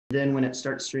Then when it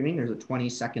starts streaming, there's a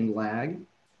 20-second lag.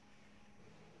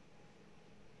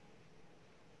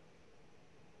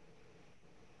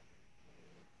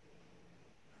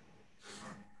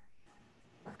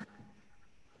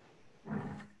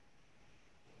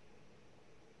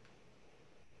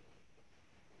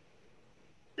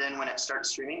 Then when it starts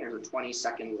streaming, there's a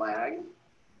 20-second lag.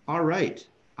 All right,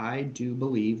 I do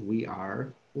believe we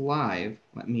are live.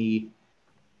 Let me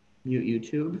mute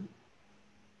YouTube.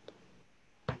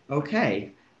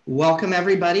 Okay, welcome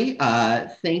everybody.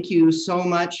 Thank you so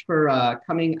much for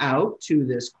coming out to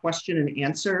this question and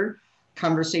answer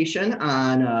conversation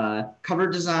on cover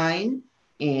design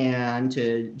and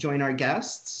to join our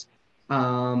guests.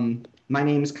 My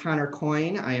name is Connor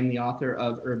Coyne. I am the author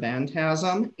of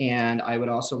Urbantasm, and I would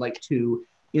also like to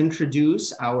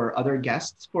introduce our other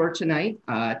guests for tonight.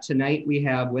 Tonight we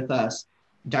have with us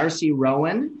Darcy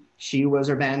Rowan. She was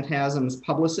Urbantasm's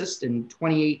publicist in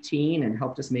 2018 and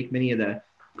helped us make many of the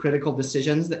critical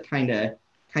decisions that kind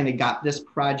of got this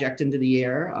project into the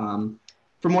air.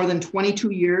 For more than 22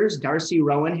 years, Darcy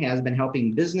Rowan has been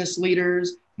helping business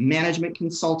leaders, management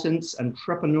consultants,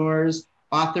 entrepreneurs,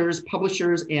 authors,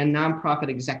 publishers, and nonprofit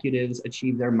executives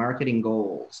achieve their marketing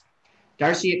goals.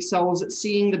 Darcy excels at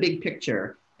seeing the big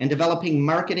picture and developing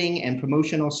marketing and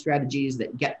promotional strategies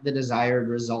that get the desired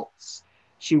results.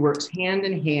 She works hand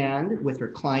in hand with her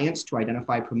clients to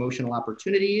identify promotional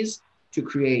opportunities, to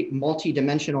create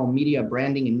multi-dimensional media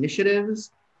branding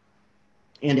initiatives,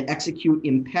 and to execute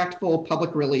impactful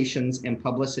public relations and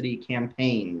publicity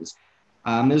campaigns.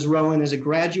 Ms. Rowan is a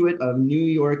graduate of New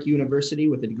York University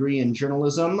with a degree in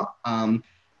journalism.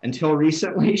 Until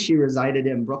recently, she resided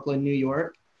in Brooklyn, New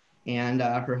York, and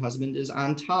her husband is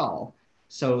Antal.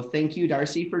 So thank you,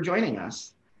 Darcy, for joining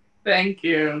us. Thank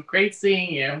you. Great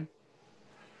seeing you.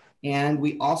 And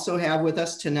we also have with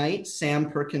us tonight Sam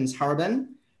Perkins-Harbin,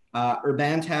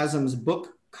 Urbantasm's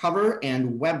book cover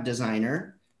and web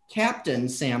designer. Captain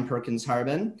Sam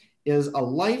Perkins-Harbin is a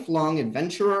lifelong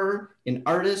adventurer, an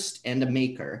artist, and a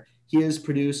maker. He has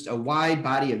produced a wide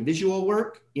body of visual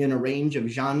work in a range of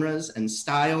genres and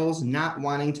styles, not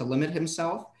wanting to limit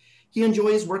himself. He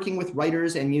enjoys working with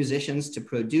writers and musicians to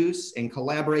produce and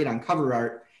collaborate on cover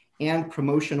art and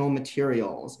promotional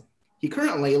materials. He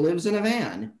currently lives in a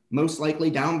van, most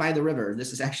likely down by the river.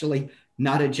 This is actually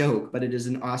not a joke, but it is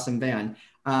an awesome van.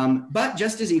 But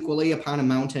just as equally upon a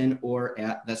mountain or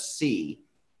at the sea.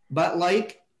 But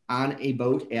like on a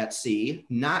boat at sea,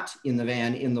 not in the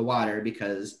van in the water,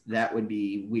 because that would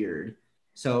be weird.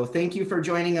 So thank you for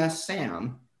joining us,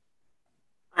 Sam.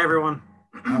 Hi, everyone.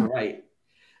 All right.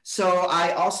 So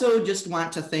I also just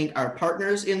want to thank our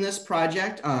partners in this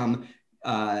project.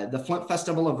 The Flint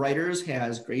Festival of Writers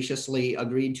has graciously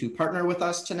agreed to partner with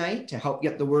us tonight to help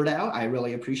get the word out. I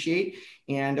really appreciate.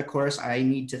 And of course, I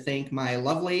need to thank my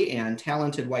lovely and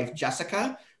talented wife,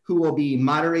 Jessica, who will be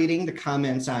moderating the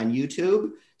comments on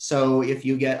YouTube. So if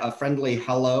you get a friendly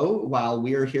hello while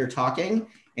we're here talking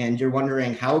and you're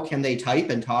wondering how can they type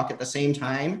and talk at the same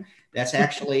time, that's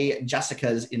actually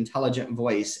Jessica's intelligent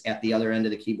voice at the other end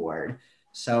of the keyboard.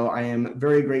 So I am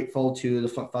very grateful to the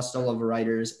Flint Festival of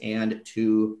Writers and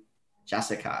to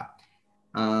Jessica.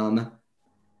 I'm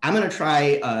going to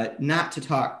try not to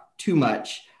talk too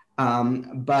much,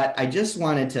 but I just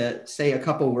wanted to say a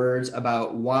couple words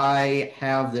about why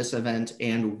have this event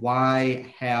and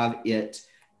why have it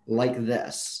like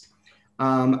this.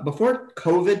 Before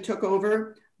COVID took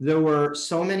over, there were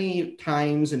so many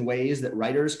times and ways that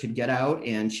writers could get out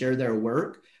and share their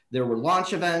work. There were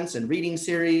launch events and reading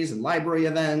series and library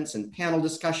events and panel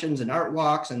discussions and art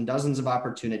walks and dozens of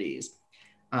opportunities.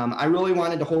 I really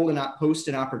wanted to host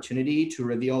an opportunity to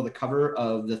reveal the cover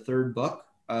of the third book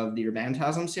of the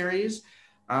Urbantasm series,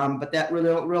 but that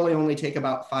really only take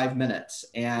about 5 minutes,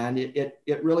 and it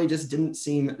really just didn't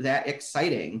seem that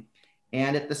exciting.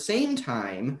 And at the same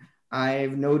time,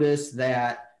 I've noticed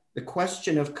that the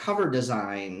question of cover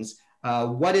designs,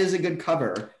 what is a good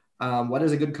cover? What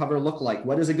does a good cover look like?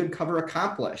 What does a good cover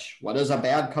accomplish? What does a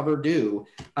bad cover do?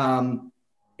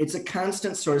 It's a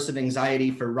constant source of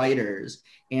anxiety for writers.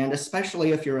 And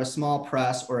especially if you're a small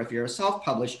press or if you're a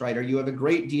self-published writer, you have a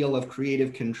great deal of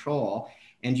creative control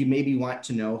and you maybe want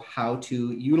to know how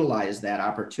to utilize that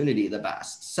opportunity the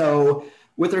best. So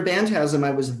with Urbantasm,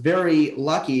 I was very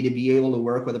lucky to be able to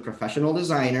work with a professional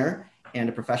designer and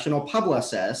a professional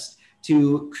publicist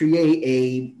to create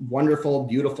a wonderful,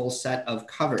 beautiful set of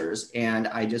covers. And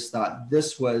I just thought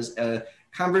this was a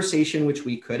conversation which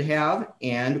we could have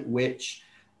and which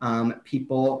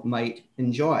people might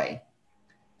enjoy.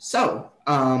 So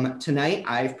tonight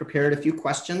I've prepared a few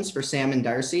questions for Sam and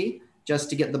Darcy just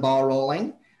to get the ball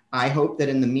rolling. I hope that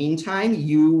in the meantime,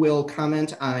 you will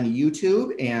comment on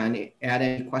YouTube and add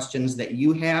any questions that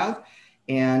you have.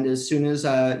 And as soon as,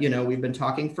 we've been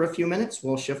talking for a few minutes,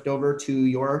 we'll shift over to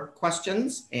your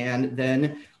questions. And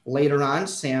then later on,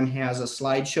 Sam has a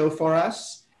slideshow for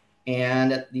us.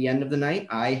 And at the end of the night,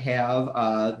 I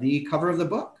have the cover of the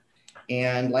book.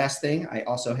 And last thing, I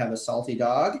also have a salty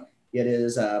dog. It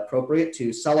is appropriate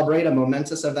to celebrate a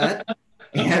momentous event.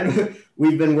 And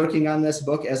we've been working on this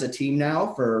book as a team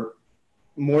now for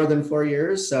more than 4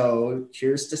 years. So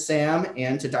cheers to Sam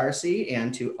and to Darcy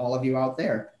and to all of you out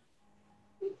there.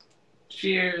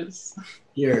 Cheers.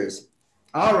 Cheers.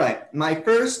 All right. My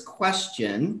first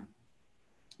question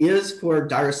is for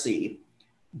Darcy.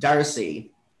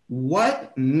 Darcy,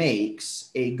 what makes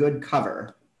a good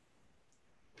cover?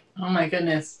 Oh my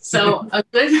goodness. So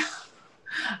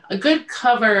a good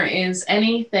cover is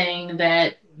anything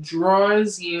that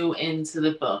draws you into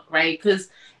the book, right? Because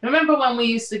remember when we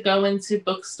used to go into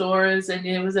bookstores and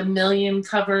there was a million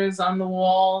covers on the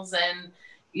walls and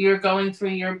you're going through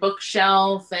your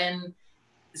bookshelf and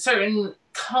certain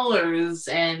colors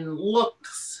and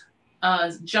looks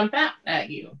jump out at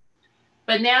you.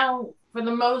 But now, for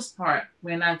the most part,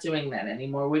 we're not doing that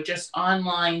anymore. We're just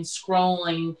online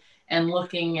scrolling and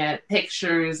looking at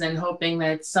pictures and hoping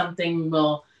that something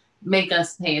will make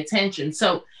us pay attention.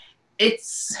 So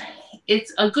it's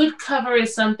a good cover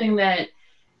is something that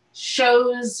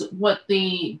shows what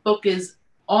the book is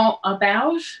all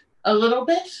about a little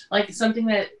bit, like something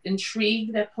that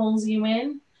intrigue that pulls you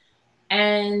in.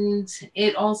 And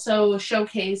it also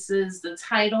showcases the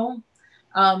title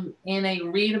in a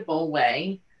readable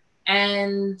way.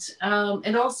 And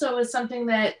it also is something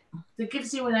that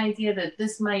gives you an idea that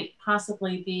this might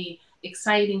possibly be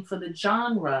exciting for the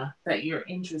genre that you're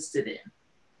interested in.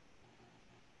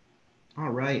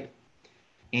 All right.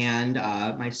 And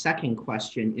my second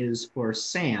question is for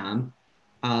Sam.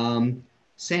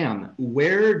 Sam,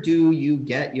 where do you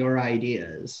get your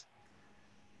ideas?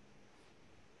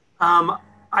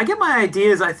 I get my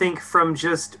ideas, I think, from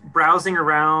just browsing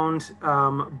around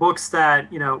books that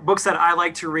I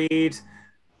like to read,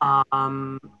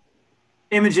 um,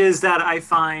 images that I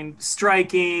find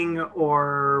striking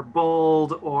or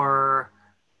bold or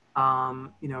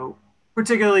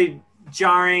particularly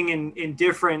jarring and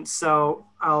different. So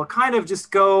I'll kind of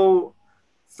just go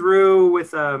through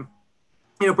with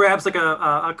perhaps like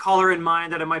a color in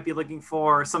mind that I might be looking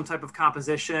for, some type of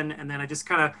composition, and then I just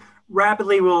kind of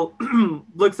rapidly will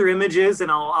look through images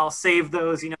and I'll save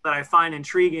those that I find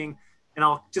intriguing, and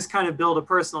I'll just kind of build a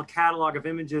personal catalog of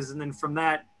images, and then from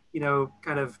that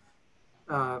kind of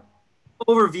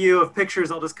overview of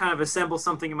pictures, I'll just kind of assemble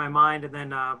something in my mind and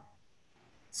then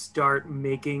start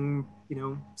making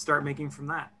from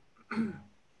that.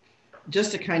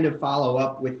 Just to kind of follow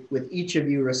up with each of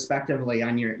you respectively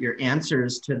on your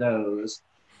answers to those,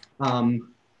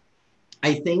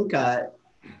 I think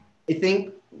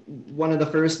one of the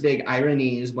first big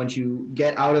ironies once you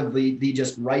get out of the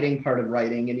just writing part of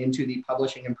writing and into the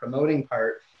publishing and promoting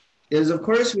part is, of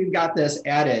course, we've got this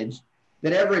adage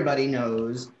that everybody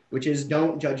knows, which is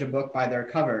don't judge a book by their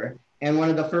cover. And one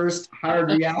of the first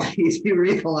hard realities you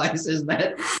realize is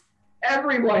that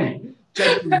everyone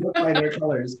judges a book by their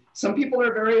colors. Some people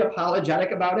are very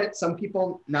apologetic about it, some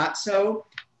people not so,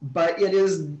 but it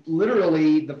is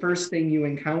literally the first thing you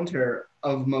encounter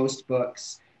of most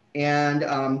books. And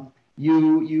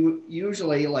you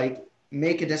usually like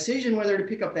make a decision whether to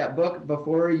pick up that book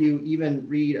before you even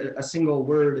read a single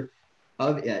word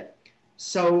of it.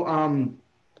 So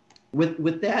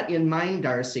with that in mind,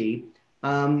 Darcy,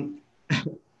 I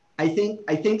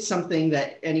think something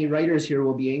that any writers here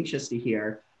will be anxious to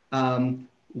hear.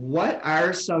 What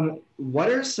are some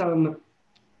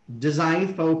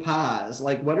design faux pas?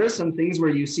 Like, what are some things where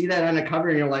you see that on a cover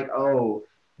and you're like, oh,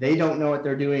 they don't know what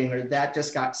they're doing, or that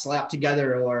just got slapped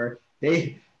together, or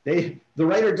the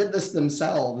writer did this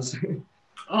themselves.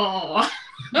 Oh,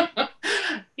 the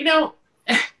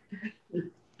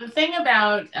thing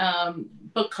about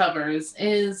book covers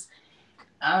is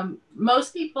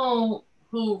most people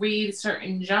who read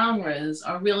certain genres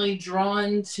are really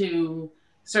drawn to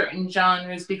certain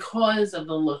genres because of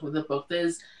the look of the book.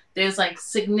 There's like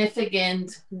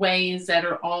significant ways that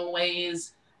are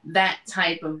always that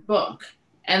type of book.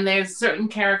 And there's certain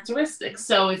characteristics.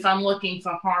 So if I'm looking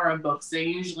for horror books, they're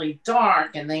usually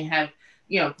dark and they have,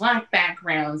 black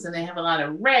backgrounds and they have a lot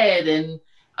of red and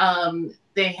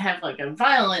they have like a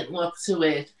violent look to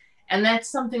it. And that's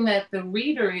something that the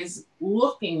reader is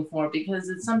looking for because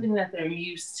it's something that they're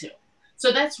used to.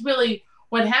 So that's really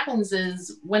what happens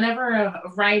is whenever a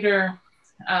writer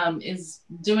is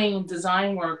doing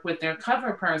design work with their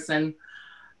cover person,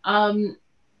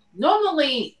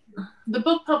 normally the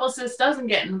book publicist doesn't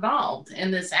get involved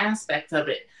in this aspect of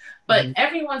it. But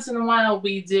every once in a while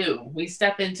we do. We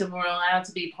step into, we're allowed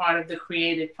to be part of the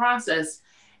creative process.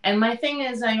 And my thing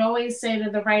is, I always say to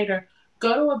the writer,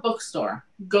 go to a bookstore,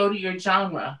 go to your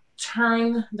genre,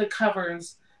 turn the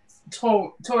covers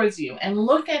towards you and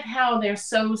look at how they're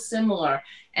so similar.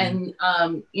 And,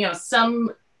 you know,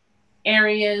 some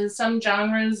areas, some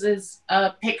genres is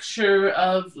a picture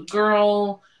of a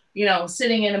girl, you know,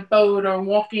 sitting in a boat or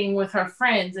walking with her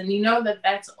friends. And you know that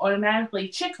that's automatically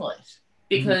chick lit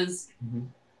because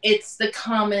it's the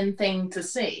common thing to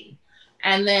see.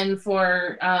 And then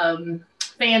for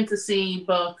fantasy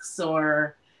books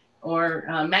or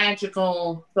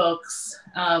magical books,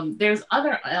 there's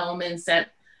other elements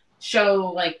that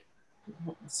show like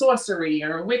sorcery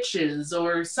or witches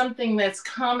or something that's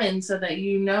common so that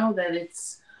you know that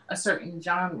it's a certain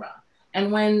genre.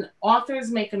 And when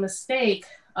authors make a mistake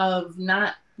of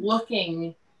not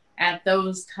looking at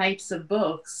those types of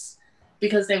books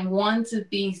because they want to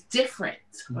be different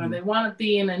or they want to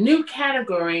be in a new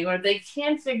category or they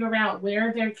can't figure out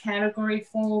where their category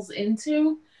falls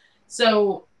into,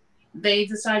 so they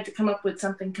decide to come up with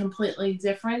something completely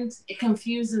different, it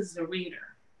confuses the reader.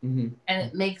 And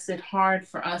it makes it hard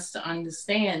for us to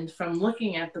understand from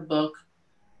looking at the book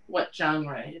what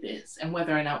genre it is and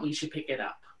whether or not we should pick it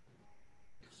up.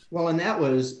 Well, and that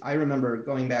was, I remember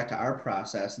going back to our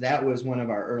process, that was one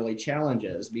of our early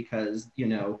challenges because, you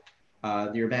know,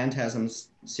 the Urbantasm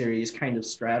series kind of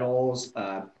straddles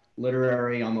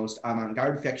literary, almost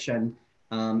avant-garde fiction,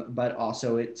 but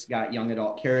also it's got young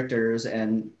adult characters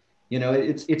and, you know,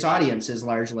 its audience is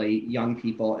largely young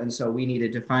people. And so we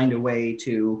needed to find a way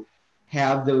to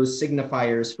have those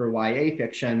signifiers for YA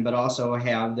fiction, but also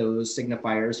have those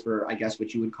signifiers for, I guess,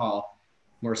 what you would call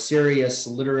more serious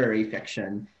literary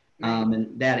fiction.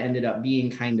 And that ended up being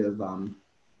kind of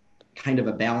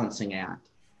a balancing act.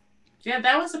 Yeah,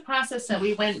 that was a process that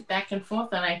we went back and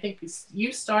forth on. I think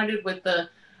you started with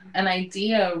an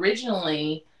idea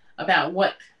originally about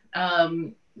what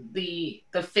the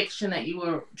fiction that you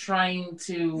were trying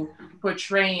to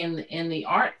portray in the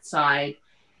art side,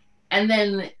 and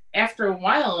then after a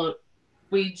while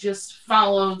we just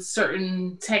followed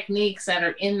certain techniques that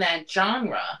are in that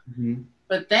genre.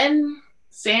 But then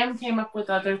Sam came up with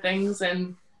other things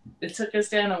and it took us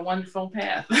down a wonderful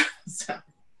path. So.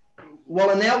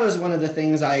 Well, and that was one of the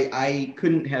things I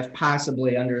couldn't have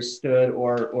possibly understood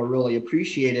or really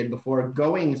appreciated before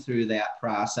going through that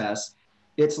process.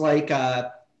 It's like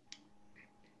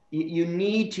you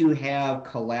need to have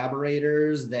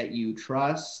collaborators that you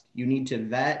trust. You need to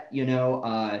vet, you know.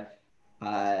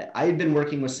 I had been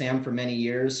working with Sam for many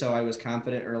years, so I was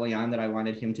confident early on that I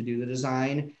wanted him to do the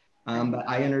design. But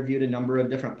I interviewed a number of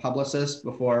different publicists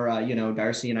before, you know,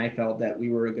 Darcy and I felt that we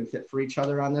were a good fit for each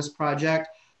other on this project.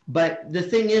 But the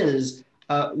thing is,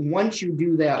 once you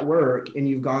do that work and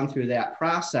you've gone through that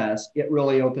process, it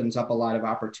really opens up a lot of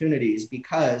opportunities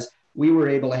because we were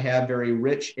able to have very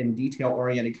rich and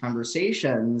detail-oriented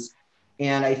conversations.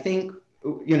 And I think,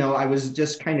 you know, I was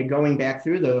just kind of going back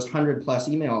through those 100+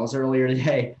 emails earlier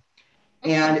today.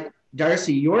 And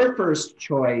Darcy, your first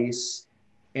choice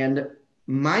and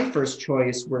my first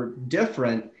choice were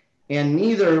different, and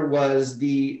neither was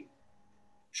the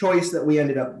choice that we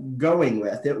ended up going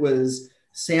with. It was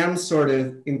Sam's sort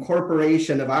of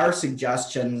incorporation of our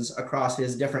suggestions across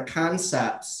his different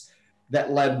concepts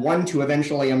that led one to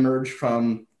eventually emerge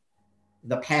from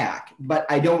the pack. But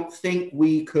I don't think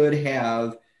we could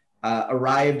have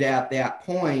arrived at that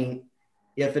point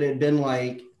if it had been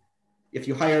like, if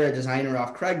you hire a designer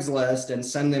off Craigslist and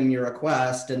send them your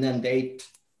request and then they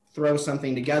throw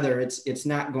something together, it's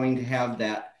not going to have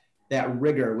that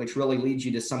rigor, which really leads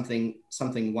you to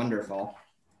something wonderful.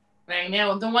 Right.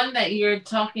 Now, the one that you're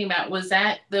talking about, was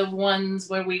that the ones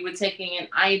where we were taking an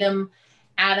item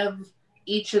out of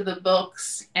each of the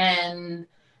books and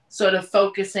sort of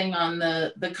focusing on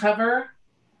the cover,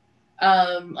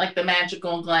 like the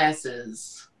magical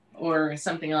glasses or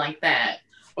something like that?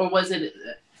 Or was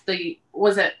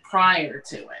it prior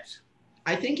to it?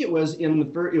 I think it was in the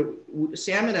first.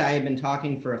 Sam and I had been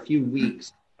talking for a few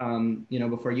weeks, you know,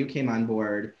 before you came on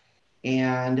board,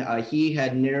 and he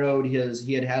had narrowed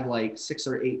he had like 6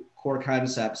 or 8 core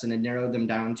concepts and had narrowed them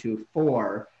down to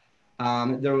 4.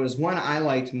 There was one I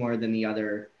liked more than the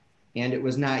other, and it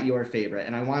was not your favorite.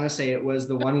 And I want to say it was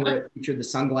the one where it featured the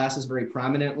sunglasses very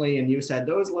prominently, and you said,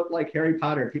 those look like Harry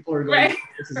Potter. People are going,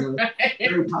 this is a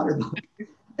Harry Potter book.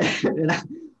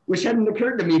 Which hadn't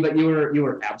occurred to me, but you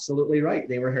were absolutely right.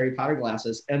 They were Harry Potter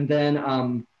glasses. And then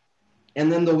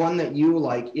the one that you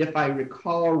like, if I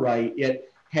recall right,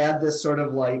 it had this sort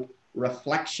of like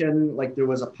reflection, like there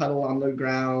was a puddle on the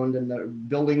ground and the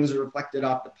buildings reflected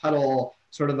off the puddle,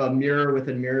 sort of a mirror with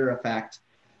a mirror effect.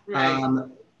 Right.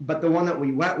 But the one that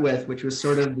we went with, which was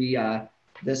sort of the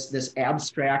this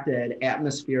abstracted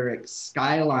atmospheric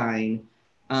skyline,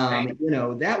 Right. you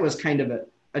know, that was kind of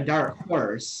a dark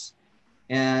horse.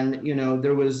 And you know,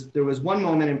 there was one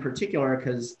moment in particular,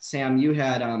 because Sam, you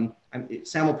had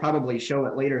Sam will probably show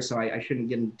it later, so I shouldn't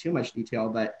get into too much detail,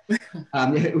 but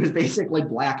it was basically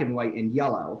black and white and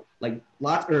yellow, like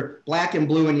lots, or black and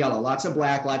blue and yellow, lots of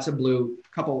black, lots of blue,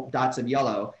 couple dots of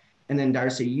yellow. And then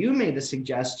Darcy, you made the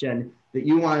suggestion that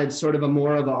you wanted sort of a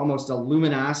more of a, almost a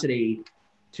luminosity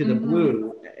to the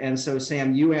blue. And so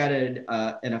Sam, you added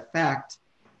an effect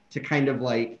to kind of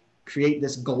like create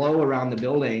this glow around the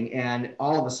building. And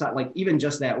all of a sudden, like even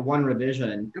just that one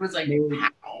revision, It was like, made,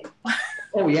 wow.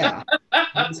 oh yeah,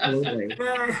 absolutely.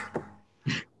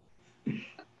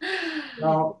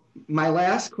 Well, my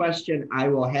last question I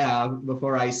will have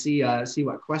before I see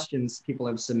what questions people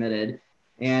have submitted.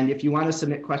 And if you want to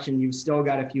submit questions, you've still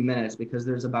got a few minutes, because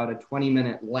there's about a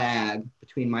 20-minute lag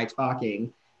between my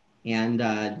talking and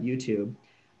YouTube.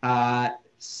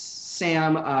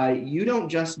 Sam, you don't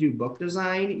just do book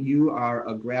design, you are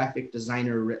a graphic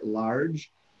designer writ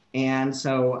large. And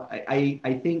so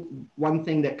I think one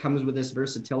thing that comes with this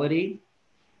versatility,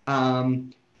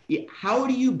 how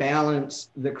do you balance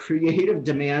the creative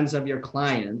demands of your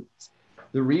clients,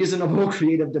 the reasonable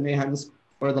creative demands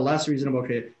or the less reasonable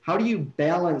creative? How do you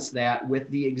balance that with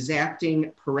the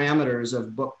exacting parameters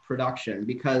of book production?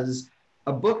 Because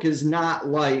a book is not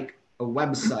like a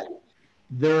website.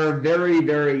 There are very,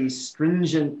 very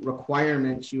stringent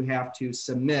requirements you have to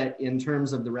submit in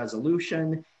terms of the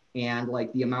resolution and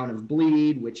like the amount of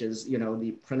bleed, which is, you know,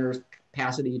 the printer's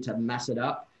capacity to mess it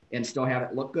up and still have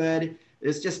it look good.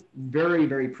 It's just very,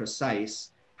 very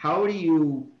precise. How do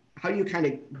you kind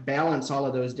of balance all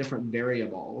of those different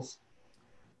variables?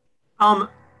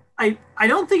 I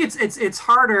don't think it's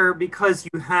harder because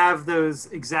you have those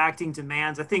exacting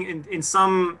demands. I think in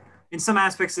some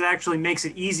aspects it actually makes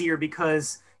it easier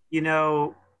because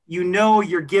you're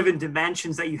given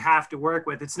dimensions that you have to work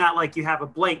with. It's not like you have a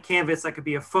blank canvas that could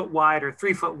be a foot wide or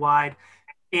 3 foot wide,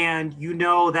 and you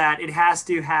know that it has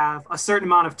to have a certain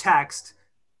amount of text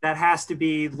that has to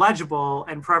be legible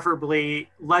and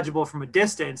preferably legible from a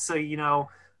distance. So,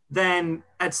 then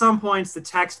at some points the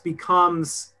text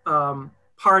becomes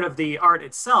part of the art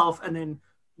itself and then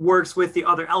works with the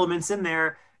other elements in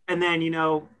there. And then,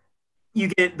 you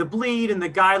get the bleed and the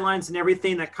guidelines and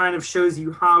everything that kind of shows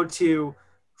you how to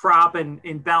crop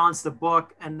and balance the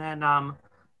book. And then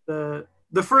the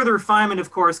further refinement, of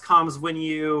course, comes when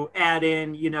you add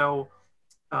in,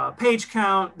 page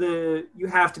count. You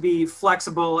have to be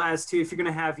flexible as to if you're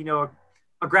going to have,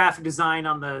 a graphic design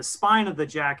on the spine of the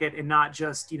jacket and not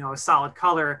just, a solid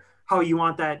color, how you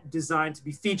want that design to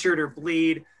be featured or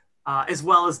bleed, as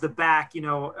well as the back.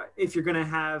 If you're going to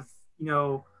have,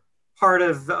 part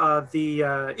of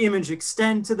the image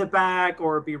extend to the back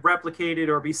or be replicated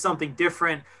or be something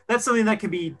different, that's something that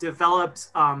can be developed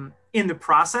in the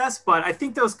process. But I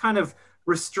think those kind of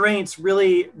restraints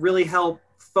really, really help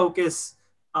focus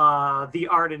the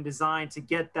art and design to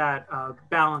get that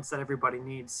balance that everybody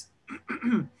needs.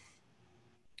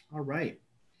 All right.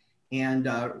 And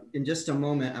in just a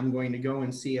moment, I'm going to go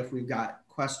and see if we've got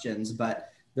questions, but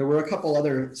there were a couple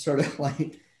other sort of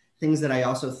like things that I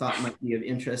also thought might be of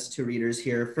interest to readers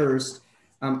here. First,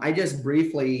 I just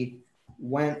briefly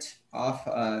went off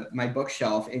my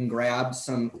bookshelf and grabbed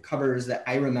some covers that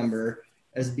I remember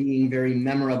as being very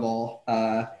memorable.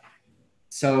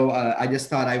 So I just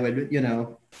thought I would,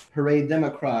 parade them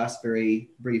across very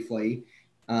briefly.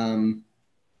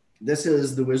 This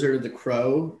is The Wizard of the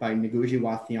Crow by Ngugi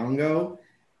wa Thiong'o.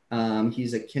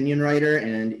 He's a Kenyan writer,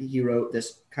 and he wrote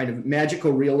this kind of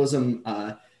magical realism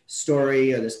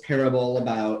story, or this parable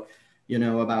about,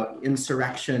 about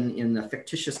insurrection in a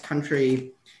fictitious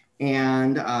country.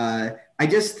 And I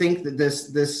just think that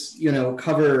this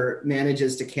cover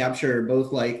manages to capture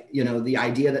both, like, the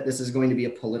idea that this is going to be a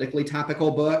politically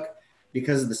topical book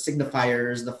because of the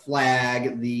signifiers, the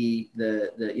flag, the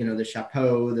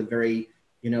chapeau, the very,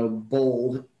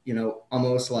 bold,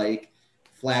 almost like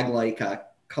flag-like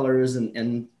colors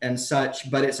and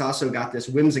such, but it's also got this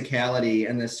whimsicality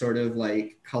and this sort of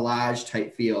like collage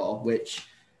type feel, which,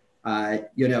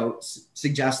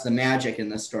 suggests the magic in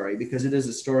the story, because it is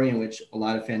a story in which a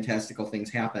lot of fantastical things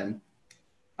happen.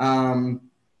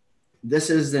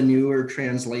 This is the newer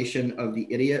translation of The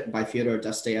Idiot by Fyodor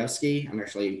Dostoevsky. I'm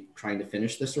actually trying to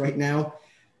finish this right now.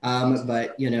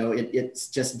 But, it's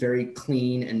just very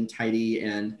clean and tidy.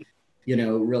 And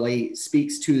really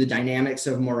speaks to the dynamics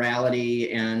of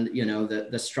morality and,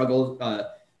 the struggle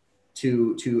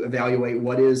to evaluate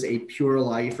what is a pure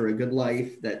life or a good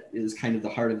life. That is kind of the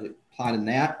heart of the plot in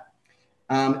that.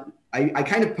 I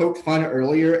kind of poked fun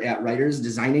earlier at writers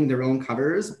designing their own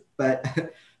covers, but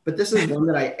but this is one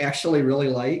that I actually really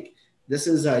like. This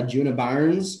is Juna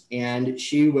Barnes, and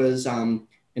she was an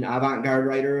avant-garde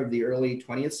writer of the early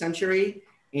 20th century,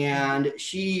 and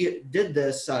she did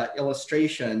this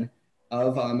illustration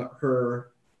of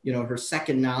her her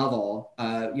second novel,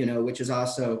 which is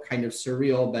also kind of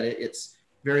surreal, but it's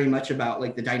very much about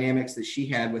like the dynamics that she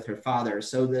had with her father.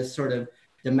 So this sort of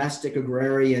domestic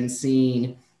agrarian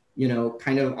scene,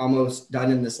 kind of almost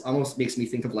done in this, almost makes me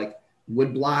think of like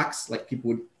wood blocks, like people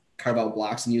would carve out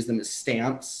blocks and use them as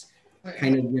stamps. Right.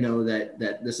 Kind of,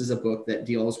 that this is a book that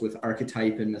deals with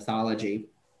archetype and mythology.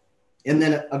 And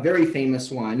then a very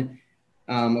famous one,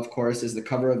 of course, is the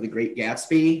cover of The Great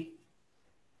Gatsby.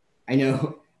 I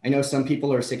know some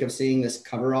people are sick of seeing this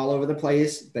cover all over the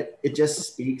place, but it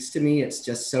just speaks to me. It's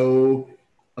just so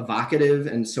evocative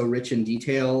and so rich in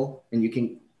detail, and you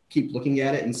can keep looking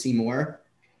at it and see more.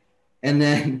 And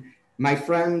then my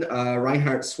friend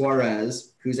Reinhard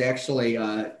Suarez, who's actually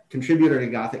a contributor to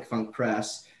Gothic Funk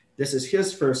Press, this is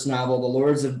his first novel, The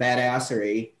Lords of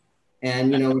Badassery.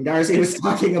 And Darcy was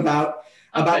talking about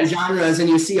genres, and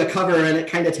you see a cover and it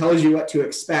kind of tells you what to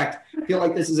expect. I feel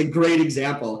like this is a great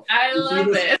example. I love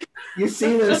it. You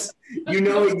see this, you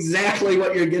know exactly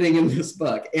what you're getting in this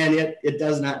book, and it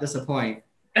does not disappoint.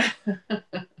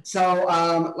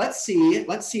 So let's see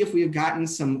if we've gotten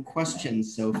some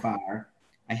questions so far.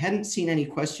 I hadn't seen any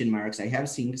question marks. I have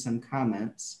seen some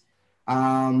comments.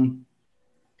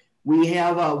 We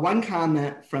have one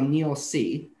comment from Neil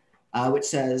C., which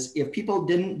says, if people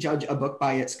didn't judge a book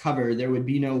by its cover, there would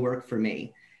be no work for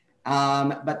me.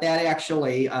 But that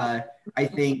actually, I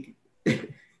think,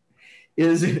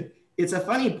 it's a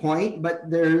funny point, but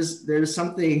there's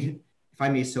something, if I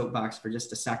may soapbox for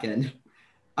just a second.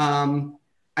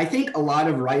 I think a lot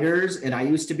of writers, and I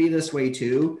used to be this way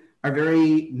too, are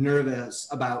very nervous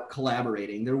about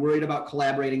collaborating. They're worried about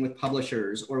collaborating with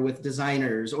publishers or with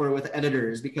designers or with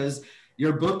editors, because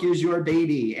your book is your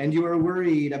baby, and you're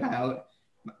worried about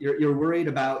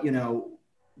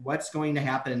what's going to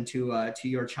happen to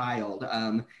your child.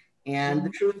 And the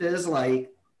truth is,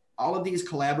 like, all of these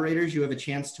collaborators you have a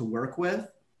chance to work with,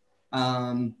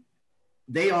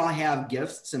 they all have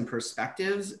gifts and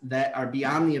perspectives that are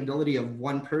beyond the ability of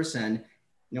one person,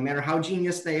 no matter how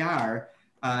genius they are,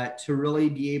 to really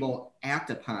be able to act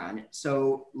upon.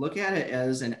 So look at it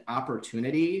as an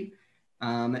opportunity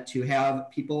to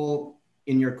have people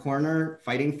in your corner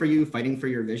fighting for you, fighting for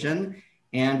your vision,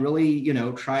 and really,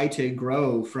 try to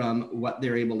grow from what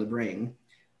they're able to bring.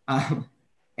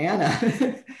 Anna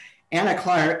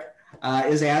Clark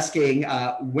is asking,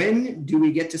 when do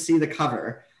we get to see the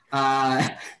cover?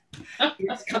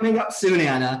 It's coming up soon,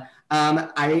 Anna.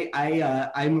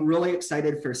 I'm really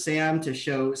excited for Sam to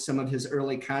show some of his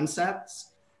early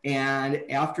concepts. And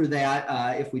after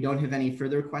that, if we don't have any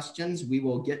further questions, we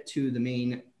will get to the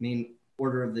main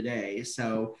order of the day.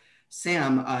 So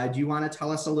Sam, do you want to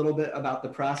tell us a little bit about the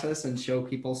process and show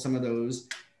people some of those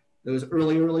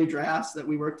early drafts that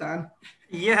we worked on?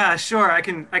 Yeah, sure. I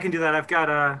can do that. I've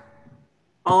got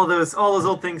all those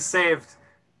old things saved.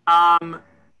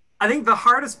 I think the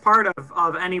hardest part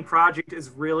of any project is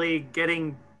really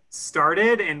getting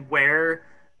started and where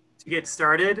to get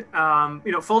started.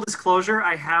 Full disclosure,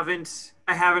 I haven't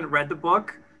read the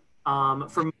book.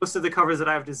 For most of the covers that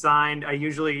I've designed, I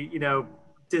usually,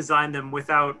 design them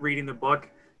without reading the book.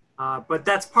 But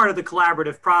that's part of the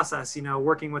collaborative process,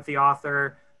 working with the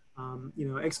author,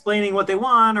 explaining what they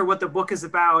want or what the book is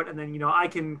about. And then, I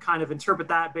can kind of interpret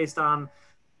that based on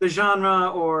the genre,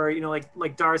 or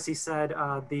like Darcy said,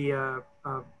 a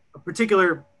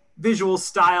particular visual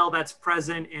style that's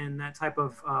present in that type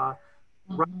of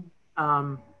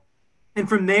and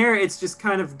from there it's just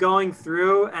kind of going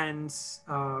through and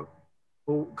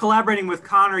collaborating with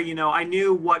Connor. I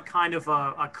knew what kind of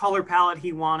a color palette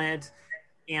he wanted,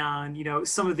 and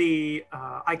some of the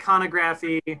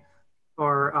iconography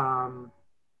or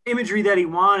imagery that he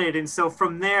wanted, and so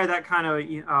from there that kind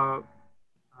of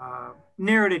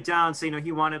narrowed it down. So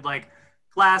he wanted like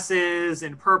glasses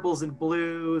and purples and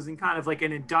blues and kind of like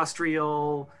an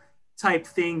industrial type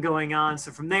thing going on.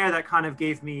 So from there, that kind of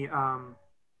gave me a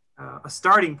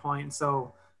starting point.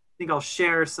 So I think I'll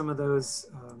share some of those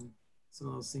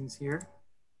things here.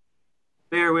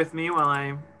 Bear with me while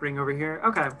I bring over here.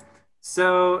 Okay,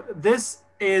 so this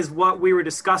is what we were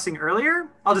discussing earlier.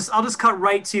 I'll just cut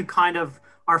right to kind of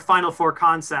our final four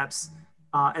concepts,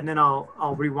 and then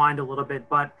I'll rewind a little bit.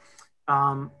 But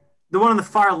The one on the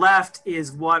far left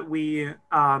is what we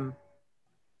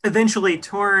eventually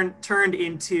turned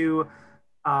into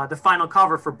the final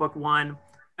cover for book one.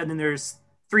 And then there's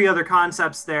three other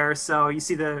concepts there. So you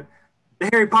see the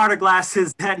Harry Potter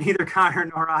glasses that neither Connor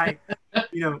nor I,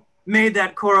 made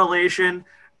that correlation.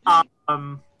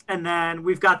 And then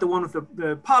we've got the one with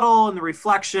the puddle and the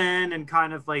reflection and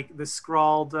kind of like the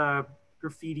scrawled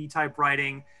graffiti type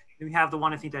writing. And we have the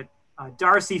one I think that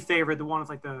Darcy favored, the one with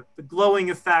like the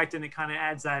glowing effect, and it kind of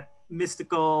adds that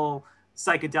mystical,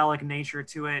 psychedelic nature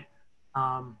to it.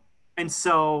 And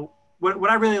so what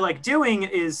I really like doing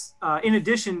is, in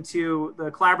addition to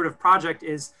the collaborative project,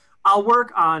 is I'll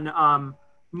work on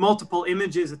multiple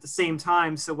images at the same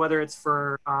time. So whether it's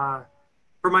for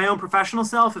my own professional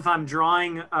self, if I'm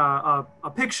drawing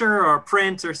a picture or a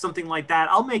print or something like that,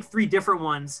 I'll make 3 different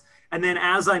ones. And then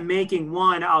as I'm making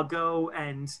one, I'll go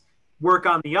and work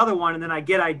on the other one. And then I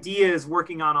get ideas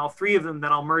working on all 3 of them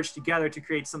that I'll merge together to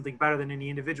create something better than any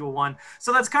individual one.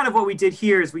 So that's kind of what we did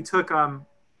here is we took,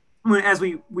 as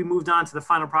we moved on to the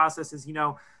final process is,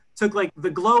 took like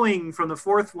the glowing from the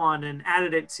 4th one and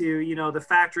added it to, the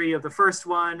factory of the 1st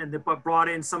one, and but brought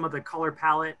in some of the color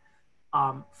palette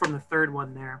from the 3rd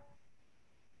one there.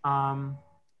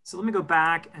 So let me go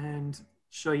back and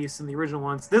show you some of the original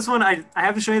ones. This one, I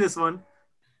have to show you this one.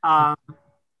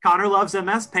 Connor loves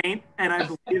MS Paint, and I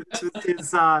believe this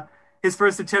was his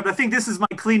first attempt. I think this is my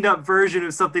cleaned up version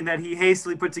of something that he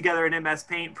hastily put together in MS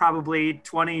Paint probably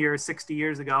 20 or 60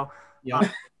 years ago. Yeah.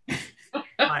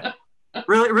 But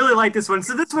really, really like this one.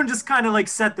 So this one just kind of like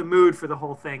set the mood for the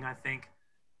whole thing, I think.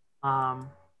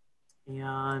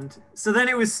 And so then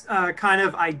it was kind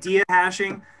of idea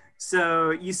hashing.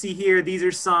 So you see here, these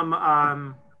are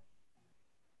some,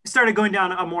 started going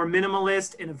down a more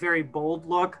minimalist and a very bold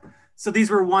look. So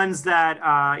these were ones that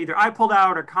either I pulled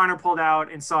out or Connor pulled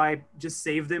out. And so I just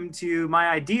saved them to my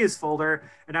ideas folder,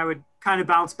 and I would kind of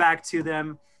bounce back to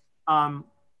them.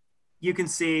 You can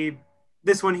see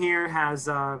this one here has,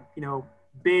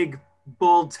 big,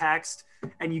 bold text,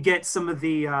 and you get some of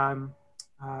the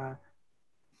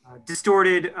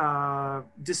distorted,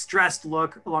 distressed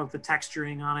look along with the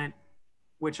texturing on it,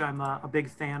 which I'm a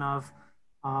big fan of.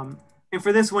 And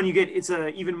for this one, it's a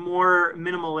even more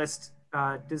minimalist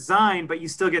design, but you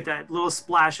still get that little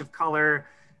splash of color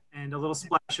and a little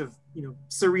splash of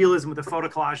surrealism with the photo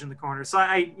collage in the corner. So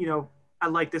I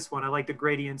like this one. I like the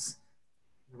gradients,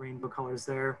 the rainbow colors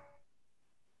there.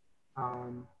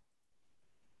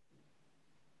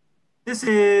 This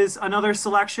is another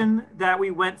selection that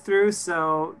we went through.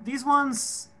 So these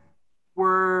ones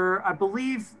were, I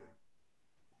believe,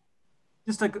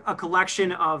 just a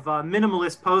collection of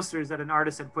minimalist posters that an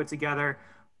artist had put together.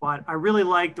 But I really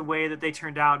like the way that they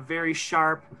turned out. Very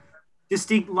sharp,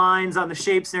 distinct lines on the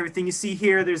shapes and everything. You see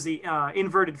here, there's the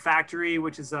inverted factory,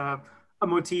 which is a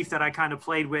motif that I kind of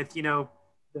played with, the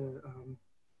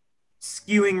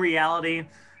skewing reality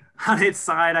on its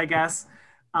side, I guess.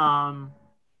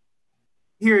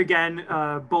 Here again,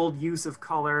 bold use of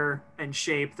color and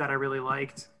shape that I really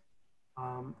liked.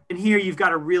 And here you've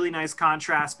got a really nice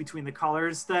contrast between the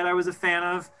colors that I was a fan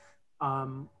of.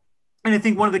 And I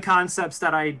think one of the concepts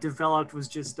that I developed was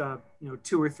just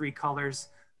 2 or 3 colors.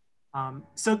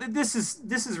 So this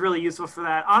is really useful for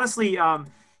that. Honestly,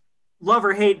 love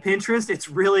or hate Pinterest, it's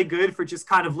really good for just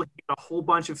kind of looking at a whole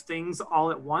bunch of things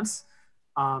all at once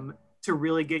to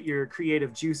really get your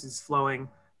creative juices flowing.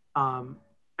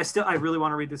 I really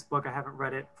want to read this book. I haven't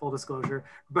read it, full disclosure.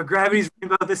 But Gravity's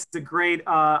Rainbow, this is a great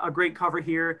cover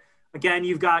here. Again,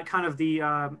 you've got kind of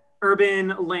the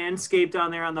urban landscape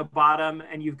down there on the bottom,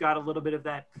 and you've got a little bit of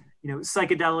that,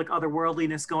 psychedelic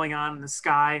otherworldliness going on in the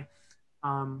sky.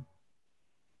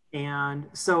 And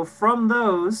so from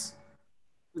those,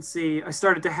 let's see, I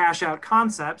started to hash out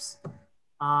concepts.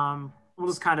 We'll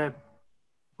just kind of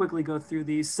quickly go through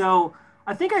these. So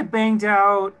I think I banged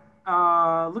out,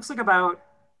 looks like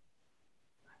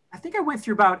I think I went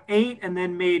through about 8 and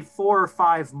then made 4 or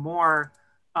 5 more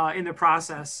in the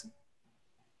process.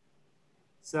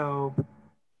 So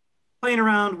playing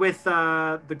around with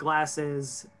the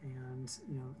glasses and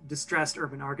distressed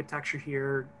urban architecture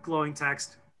here, glowing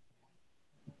text.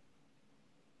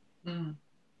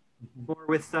 Or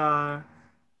with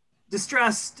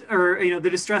distressed, or the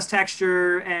distressed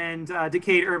texture and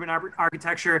decayed urban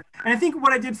architecture. And I think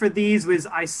what I did for these was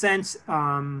I sent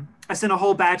a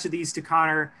whole batch of these to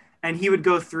Connor, and he would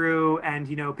go through and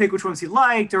pick which ones he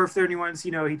liked, or if there are any ones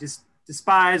he just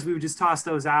despised, we would just toss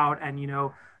those out and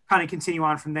kind of continue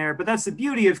on from there. But that's the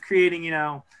beauty of creating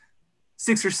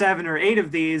 6 or 7 or 8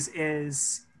 of these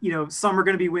is some are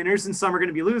going to be winners and some are going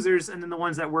to be losers, and then the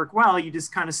ones that work well, you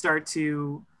just kind of start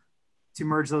to to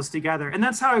merge those together. And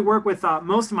that's how I work with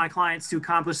most of my clients to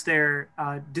accomplish their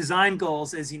design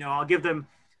goals is, I'll give them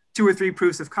 2 or 3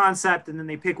 proofs of concept, and then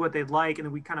they pick what they'd like, and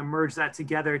then we kind of merge that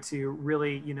together to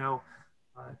really,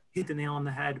 hit the nail on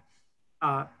the head.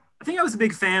 I think I was a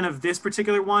big fan of this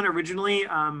particular one originally.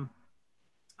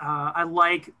 I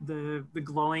like the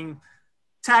glowing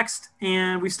text,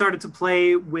 and we started to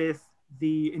play with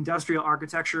the industrial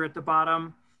architecture at the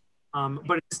bottom,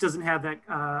 but it just doesn't have that,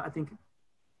 I think,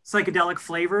 psychedelic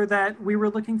flavor that we were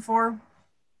looking for,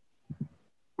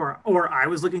 or I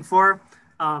was looking for.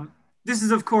 This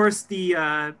is, of course,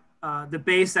 the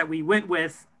base that we went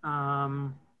with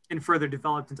and further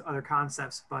developed into other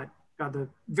concepts, but got the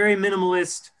very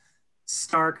minimalist,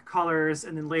 stark colors.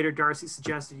 And then later Darcy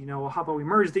suggested, well, how about we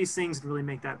merge these things and really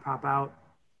make that pop out.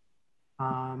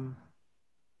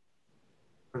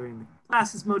 The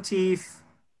glasses motif,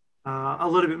 a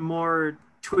little bit more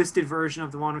twisted version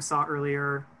of the one we saw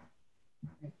earlier.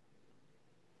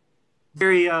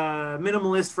 Very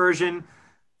minimalist version,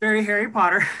 very Harry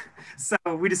Potter. So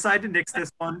we decided to nix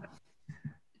this one.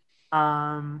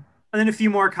 And then a few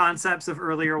more concepts of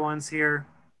earlier ones here.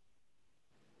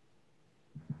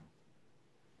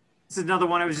 This is another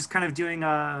one I was just kind of doing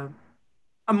a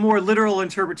more literal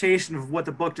interpretation of what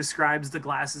the book describes the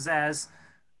glasses as.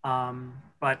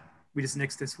 But we just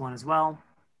nixed this one as well.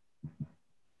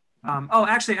 Oh,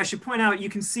 actually, I should point out, you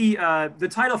can see the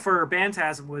title for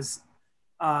Urbantasm was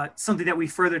something that we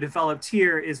further developed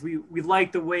here. Is we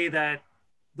like the way that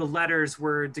the letters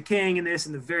were decaying in this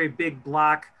and the very big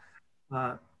block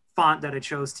font that I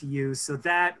chose to use. So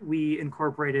that we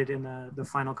incorporated in the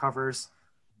final covers.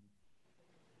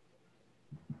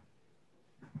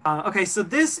 Okay, so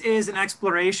this is an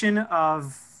exploration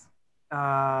of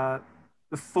the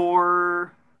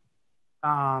four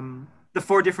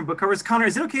different book covers. Connor,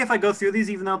 is it okay if I go through these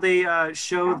even though they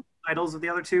show the titles of the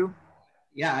other 2?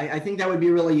 Yeah, I think that would be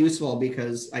really useful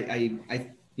because I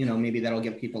maybe that'll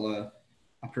give people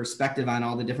a perspective on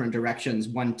all the different directions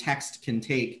one text can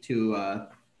take to a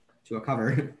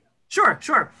cover.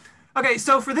 Sure. Okay,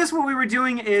 so for this, what we were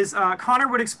doing is Connor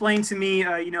would explain to me,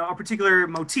 a particular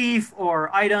motif or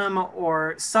item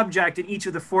or subject in each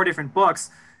of the 4 different books,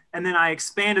 and then I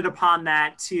expanded upon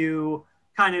that to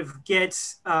kind of get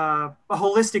a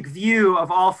holistic view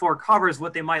of all 4 covers,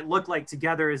 what they might look like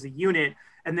together as a unit,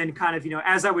 and then kind of,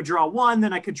 as I would draw one,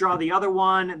 then I could draw the other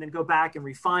one, and then go back and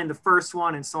refine the first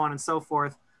one, and so on and so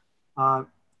forth. Give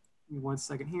me 1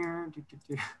 second here.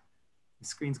 The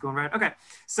screen's going red. Okay,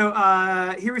 so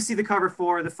here we see the cover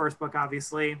for the first book,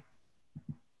 obviously.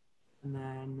 And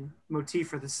then motif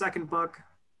for the second book.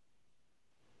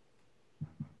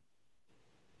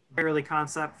 Very early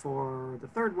concept for the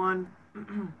third one.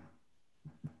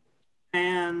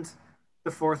 And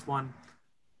the fourth one.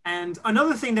 And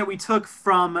another thing that we took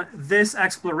from this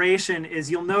exploration is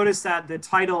you'll notice that the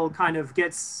title kind of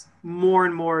gets more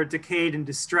and more decayed and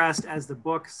distressed as the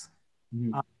books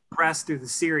progress through the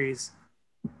series.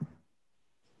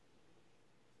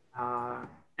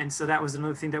 And so that was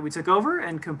another thing that we took over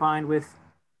and combined with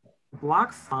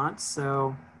block fonts.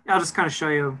 So I'll just kind of show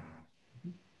you.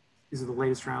 These are the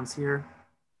latest rounds here.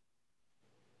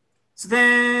 So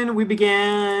then we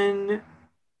began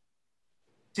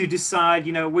to decide,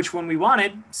 which one we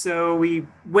wanted. So we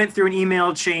went through an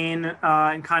email chain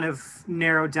and kind of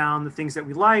narrowed down the things that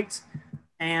we liked.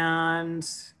 And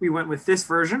we went with this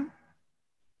version.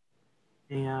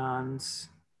 And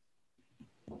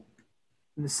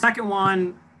the second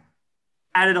one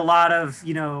added a lot of,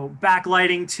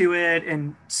 backlighting to it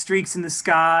and streaks in the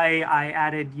sky. I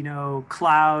added,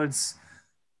 clouds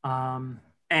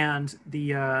and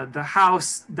the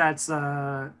house that's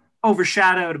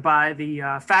overshadowed by the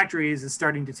factories is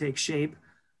starting to take shape.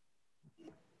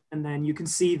 And then you can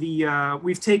see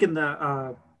we've taken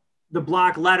the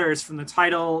block letters from the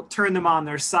title, turned them on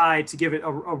their side to give it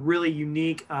a really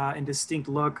unique and distinct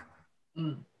look.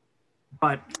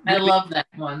 But I love that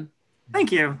one.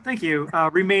 Thank you.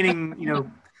 Remaining,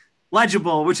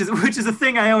 legible, which is a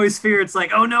thing I always fear. It's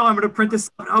like, oh no, I'm going to print this.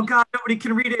 Oh God, nobody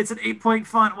can read it. It's an 8-point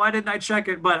font. Why didn't I check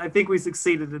it? But I think we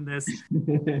succeeded in this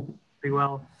pretty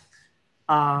well.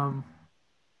 And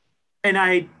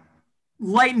I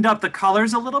lightened up the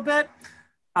colors a little bit,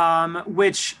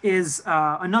 which is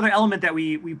another element that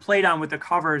we played on with the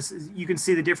covers. You can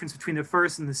see the difference between the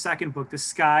first and the second book. The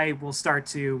sky will start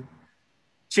to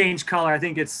change color. I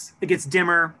think it gets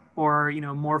dimmer or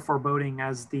more foreboding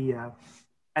as the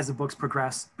books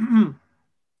progress.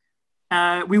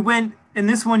 We went in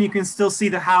this one. You can still see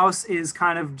the house is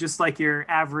kind of just like your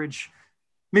average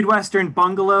Midwestern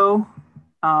bungalow,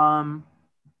 and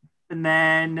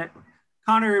then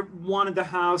Connor wanted the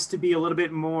house to be a little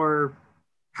bit more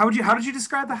how did you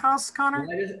describe the house, Connor?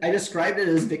 Well, I described it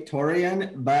as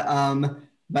Victorian, but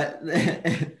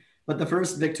but the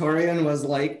first Victorian was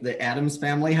like the Addams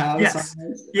Family house Yes.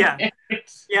 almost. Yeah.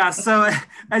 Yeah. So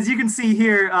as you can see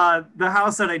here, the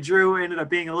house that I drew ended up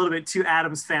being a little bit too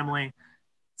Addams Family.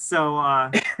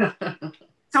 So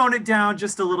tone it down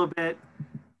just a little bit.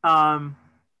 And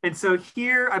so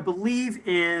here, I believe,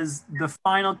 is the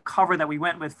final cover that we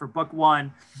went with for book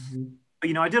one. Mhm.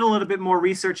 You know, I did a little bit more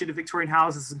research into Victorian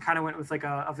houses and kind of went with like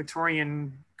a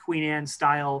Victorian Queen Anne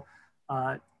style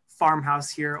farmhouse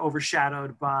here,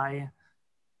 overshadowed by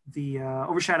the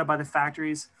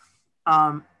factories.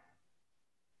 I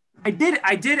did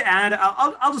add.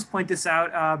 I'll just point this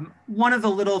out. One of the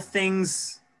little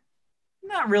things,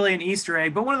 not really an Easter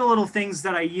egg, but one of the little things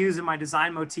that I use in my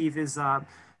design motif is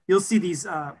you'll see these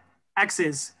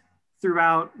X's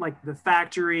throughout like the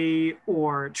factory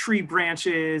or tree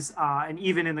branches and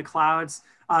even in the clouds.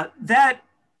 That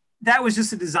was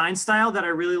just a design style that I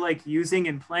really like using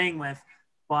and playing with.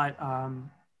 But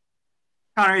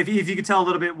Connor, if you could tell a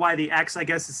little bit why the X, I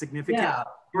guess, is significant. Yeah.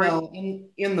 Well,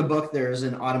 in the book, there's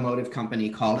an automotive company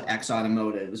called X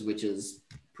Automotives, which is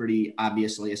pretty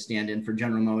obviously a stand-in for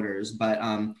General Motors, but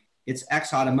it's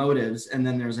X Automotives, and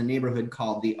then there's a neighborhood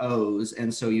called the O's,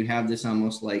 and so you have this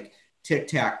almost like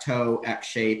tic-tac-toe X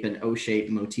shape and O shape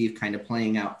motif kind of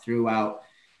playing out throughout.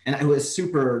 And I was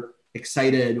super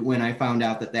excited when I found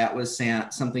out that that was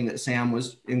something that Sam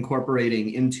was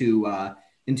incorporating into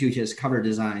his cover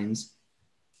designs.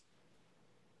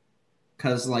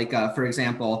 Because like, for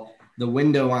example, the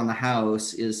window on the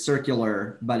house is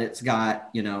circular, but it's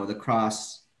got, the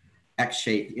cross X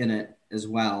shape in it as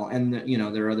well. And,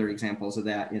 there are other examples of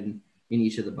that in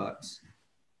each of the books.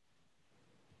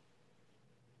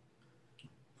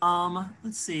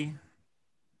 Let's see.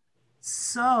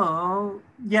 So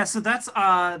yeah, so that's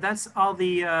all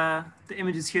the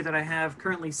images here that I have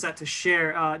currently set to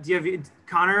share. Do you have,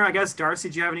 Connor, I guess, Darcy,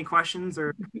 do you have any questions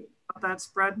or about that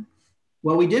spread?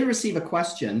 Well, we did receive a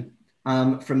question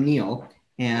from Neil,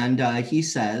 and he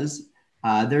says,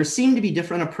 there seem to be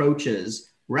different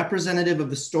approaches representative of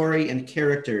the story and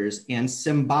characters and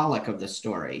symbolic of the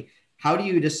story. How do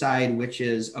you decide which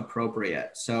is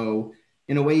appropriate? So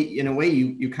in a way,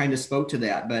 you kind of spoke to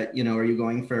that, but, are you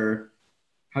going for,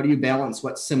 how do you balance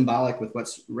what's symbolic with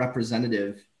what's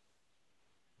representative?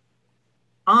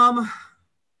 I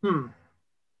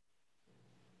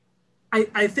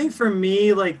think for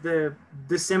me, like the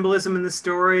symbolism in the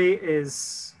story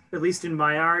is, at least in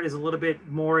my art, is a little bit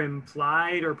more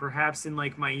implied, or perhaps in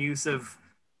like my use of,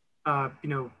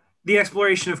 the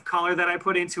exploration of color that I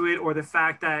put into it, or the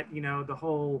fact that, the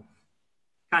whole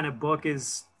kind of book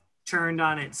is turned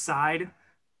on its side.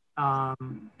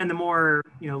 And the more,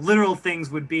 literal things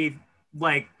would be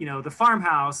like, the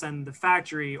farmhouse and the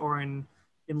factory, or in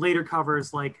later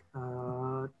covers, like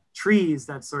trees,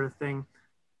 that sort of thing.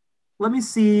 Let me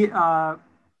see. Let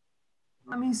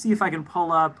me see if I can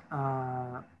pull up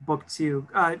book two.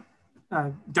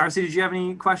 Darcy, did you have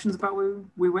any questions about what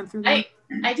we went through there?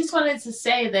 I just wanted to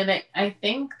say that I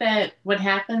think that what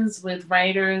happens with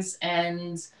writers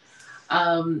and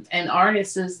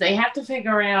artists is they have to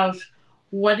figure out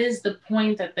what is the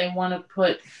point that they want to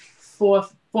put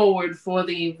forward for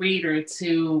the reader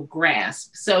to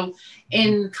grasp. So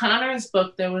in Connor's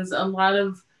book, there was a lot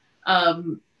of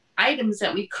items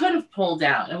that we could have pulled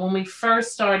out. And when we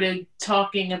first started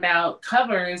talking about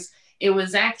covers, it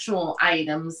was actual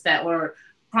items that were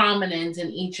prominent in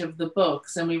each of the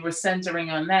books, and we were centering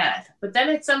on that. But then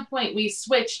at some point we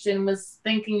switched and was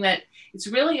thinking that it's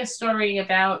really a story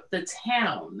about the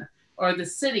town or the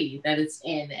city that it's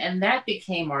in, and that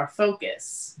became our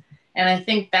focus. And I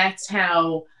think that's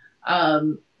how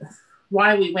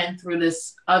why we went through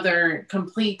this other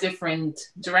complete different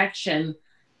direction,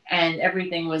 and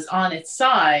everything was on its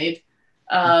side,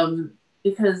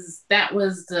 because that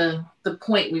was the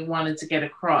point we wanted to get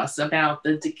across about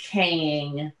the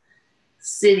decaying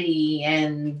city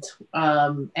and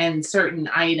certain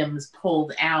items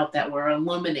pulled out that were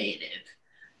illuminated,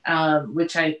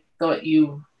 which I thought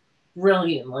you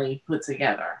brilliantly put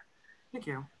together. Thank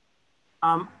you.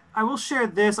 I will share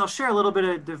this. I'll share a little bit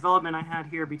of development I had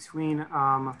here between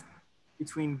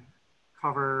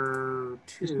cover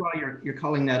two. Just while you're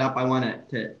calling that up, I want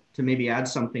to maybe add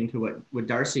something to what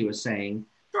Darcy was saying.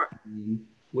 Sure.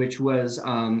 Which was,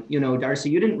 Darcy,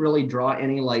 you didn't really draw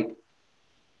any like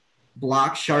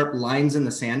block sharp lines in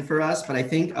the sand for us, but I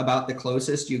think about the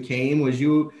closest you came was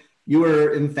you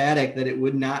were emphatic that it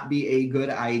would not be a good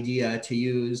idea to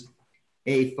use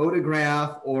a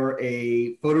photograph or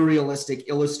a photorealistic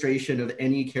illustration of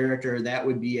any character. That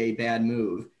would be a bad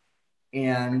move.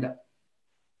 And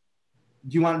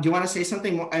do you want to say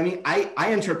something more? I mean,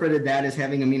 I interpreted that as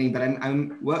having a meaning, but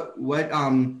what what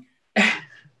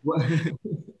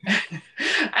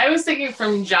I was thinking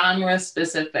from genre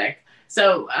specific.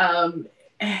 So,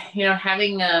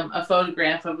 having a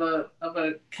photograph of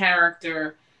a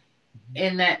character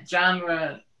in that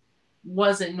genre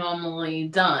wasn't normally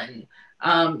done.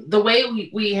 The way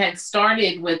we had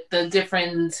started with the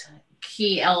different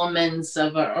key elements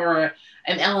or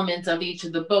an element of each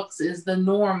of the books is the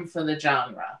norm for the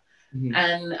genre. Mhm.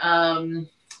 And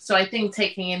so I think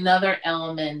taking another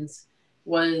element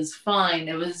was fine.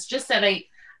 It was just that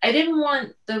I didn't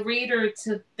want the reader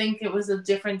to think it was a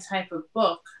different type of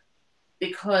book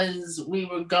because we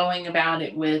were going about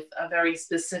it with a very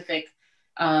specific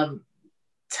um,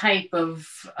 type of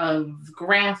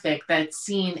graphic that's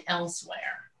seen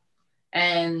elsewhere.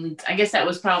 And I guess that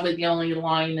was probably the only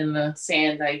line in the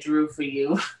sand I drew for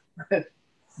you.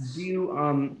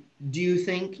 Do you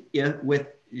think if with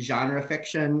genre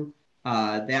fiction,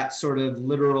 that sort of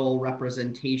literal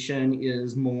representation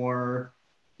is more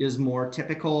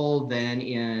typical than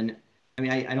in? I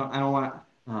mean, I don't want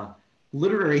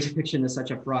literary fiction is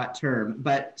such a fraught term,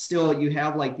 but still, you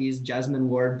have like these Jesmond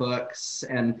Ward books,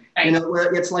 and Right.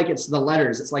 where it's the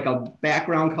letters, it's like a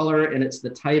background color, and it's the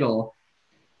title,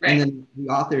 Right. and then the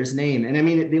author's name, and I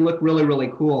mean, they look really really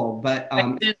cool, but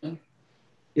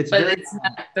it's but very it's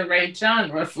not the right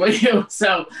genre for you.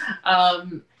 So,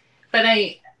 but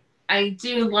I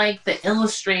do like the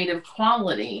illustrative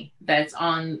quality that's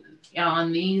on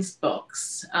these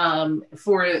books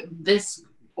for this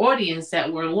audience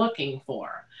that we're looking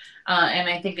for. And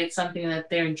I think it's something that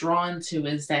they're drawn to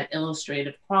is that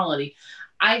illustrative quality.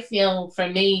 I feel for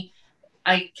me,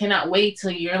 I cannot wait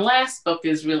till your last book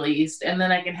is released, and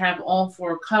then I can have all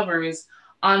 4 covers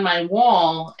on my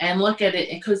wall and look at it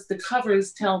because the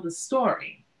covers tell the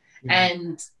story. Mm-hmm.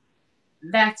 And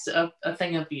that's a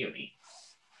thing of beauty.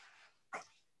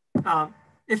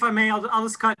 If I may, I'll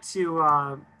just cut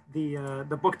to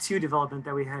the book 2 development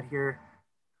that we had here,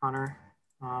 Connor.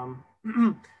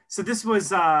 So this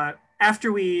was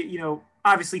after we,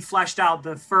 obviously fleshed out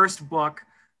the first book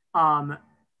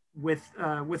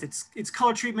with its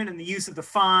color treatment and the use of the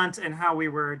font and how we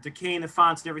were decaying the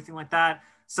fonts and everything like that.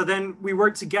 So then we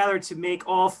worked together to make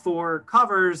all 4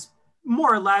 covers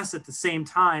more or less at the same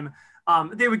time.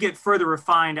 They would get further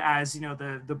refined as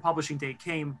the publishing date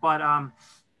came, but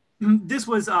this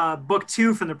was book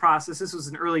 2 from the process. This was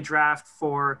an early draft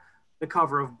for the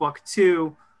cover of book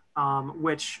 2,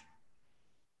 which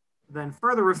then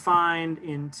further refined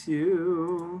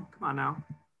into, come on now,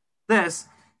 this.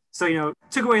 So,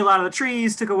 took away a lot of the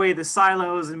trees, took away the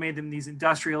silos and made them these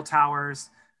industrial towers.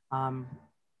 And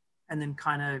then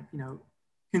kind of,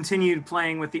 continued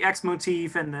playing with the X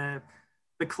motif and the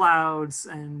clouds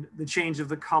and the change of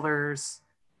the colors.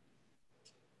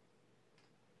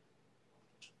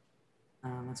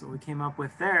 That's what we came up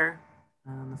with there.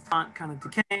 The font kind of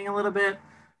decaying a little bit.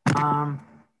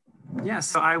 Yeah,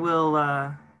 so I will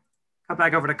cut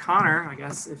back over to Connor, I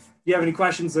guess, if you have any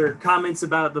questions or comments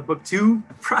about the book 2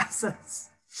 process.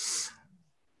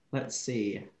 Let's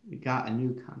see. We got a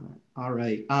new comment. All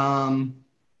right.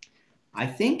 I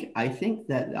think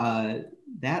that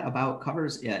that about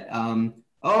covers it.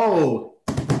 Oh,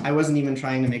 I wasn't even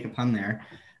trying to make a pun there.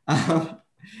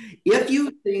 If you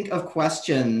think of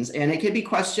questions, and it could be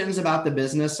questions about the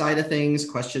business side of things,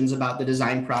 questions about the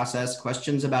design process,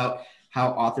 questions about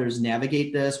how authors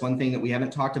navigate this, one thing that we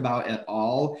haven't talked about at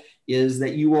all is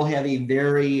that you will have a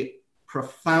very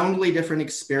profoundly different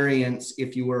experience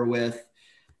if you were with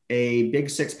a big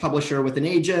 6 publisher with an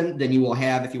agent than you will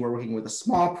have if you were working with a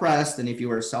small press, than if you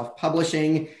were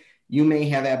self-publishing. You may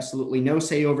have absolutely no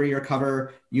say over your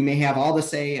cover. You may have all the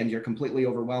say and you're completely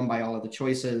overwhelmed by all of the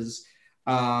choices.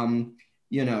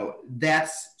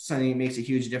 That's something that makes a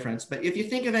huge difference. But if you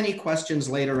think of any questions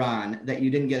later on that you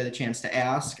didn't get a chance to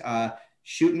ask,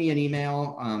 shoot me an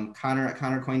email,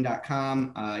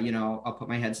 connor@connorcoin.com. I'll put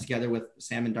my heads together with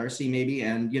Sam and Darcy maybe,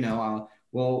 and,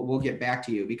 we'll get back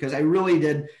to you, because I really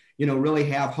did, really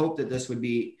have hope that this would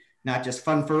be not just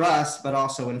fun for us, but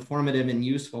also informative and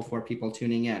useful for people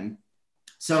tuning in.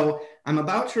 So I'm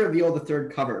about to reveal the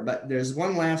 3rd cover, but there's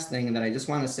one last thing that I just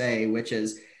want to say, which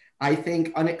is, I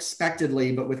think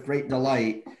unexpectedly, but with great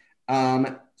delight,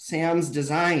 Sam's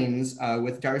designs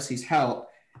with Darcy's help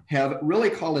have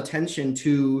really called attention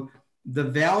to the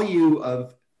value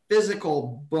of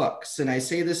physical books. And I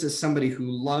say this as somebody who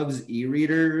loves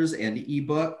e-readers and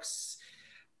e-books.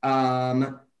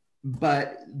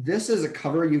 But this is a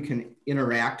cover you can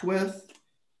interact with.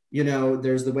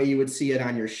 There's the way you would see it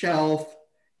on your shelf.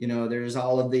 There's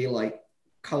all of the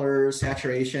color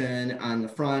saturation on the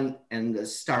front and the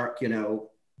stark,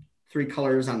 3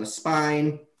 colors on the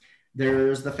spine.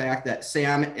 There's the fact that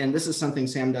Sam, and this is something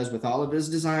Sam does with all of his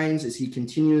designs, is he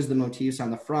continues the motifs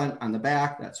on the front, on the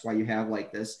back. That's why you have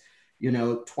like this,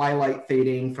 twilight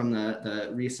fading from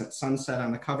the recent sunset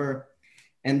on the cover.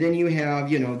 And then you have,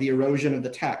 the erosion of the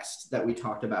text that we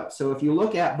talked about. So if you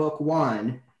look at book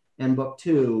 1 and book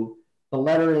 2, the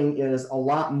lettering is a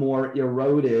lot more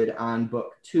eroded on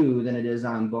book 2 than it is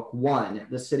on book 1.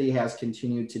 The city has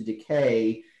continued to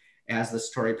decay as the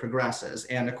story progresses.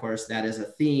 And of course, that is a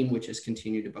theme which is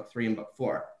continued to book 3 and book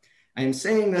 4. I am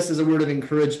saying this as a word of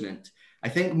encouragement. I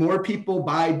think more people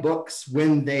buy books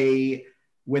when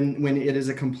it is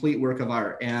a complete work of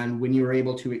art, and when you're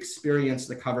able to experience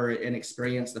the cover and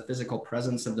experience the physical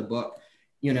presence of the book,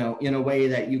 in a way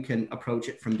that you can approach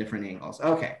it from different angles.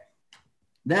 Okay,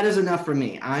 that is enough for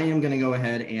me. I am going to go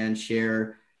ahead and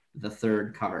share the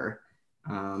third cover.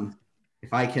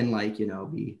 If I can,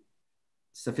 be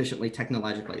sufficiently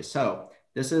technologically. So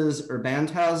this is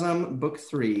Urbantasm, book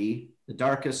 3, The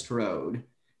Darkest Road.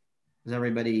 Does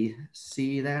everybody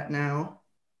see that now?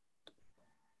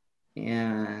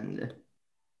 And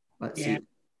let's see.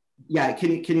 Yeah,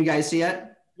 can you guys see it?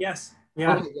 Yes.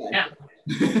 Yeah. Okay,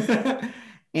 yeah.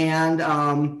 And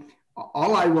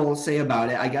all I will say about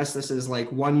it, I guess this is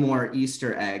like one more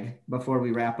Easter egg before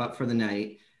we wrap up for the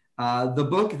night. The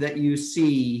book that you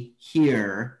see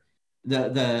here,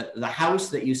 the house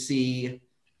that you see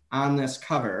on this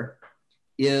cover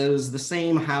is the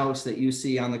same house that you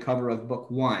see on the cover of book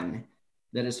 1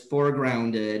 that is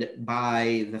foregrounded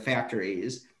by the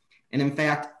factories. And in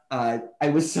fact, I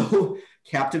was so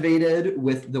captivated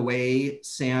with the way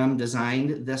Sam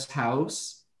designed this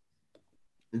house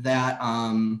that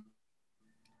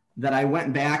that I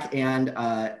went back and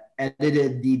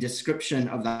edited the description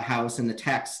of the house in the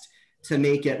text to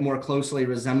make it more closely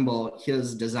resemble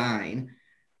his design.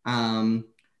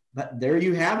 But there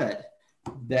you have it.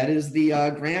 That is the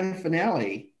grand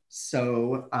finale.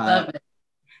 So, Love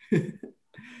it.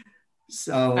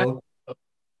 So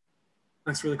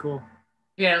That's really cool.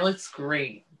 Yeah, it looks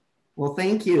great. Well,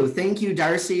 thank you,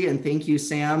 Darcy, and thank you,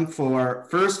 Sam, for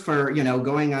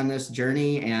going on this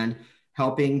journey and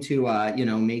helping to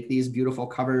make these beautiful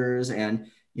covers and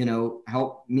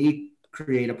help me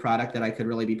create a product that I could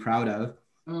really be proud of.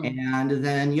 And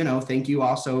then thank you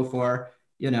also for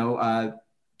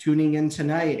tuning in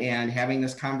tonight and having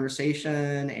this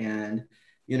conversation. And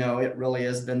it really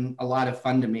has been a lot of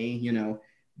fun to me.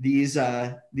 These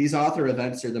author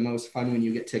events are the most fun when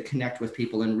you get to connect with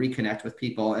people and reconnect with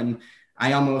people. And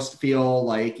I almost feel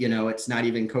like, it's not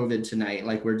even COVID tonight.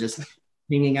 Like we're just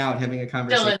hanging out, having a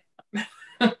conversation.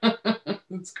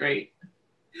 That's great.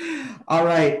 All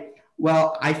right.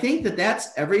 Well, I think that's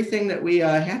everything that we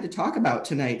had to talk about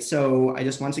tonight. So I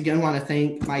just once again want to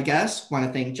thank my guests, want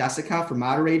to thank Jessica for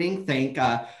moderating, thank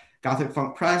Gothic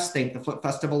Funk Press, thank the Flip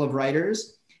Festival of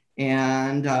Writers.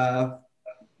 And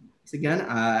again,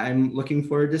 I'm looking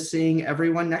forward to seeing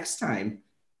everyone next time.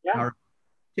 Yeah. All right.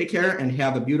 Take care and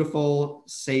have a beautiful,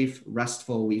 safe,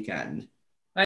 restful weekend.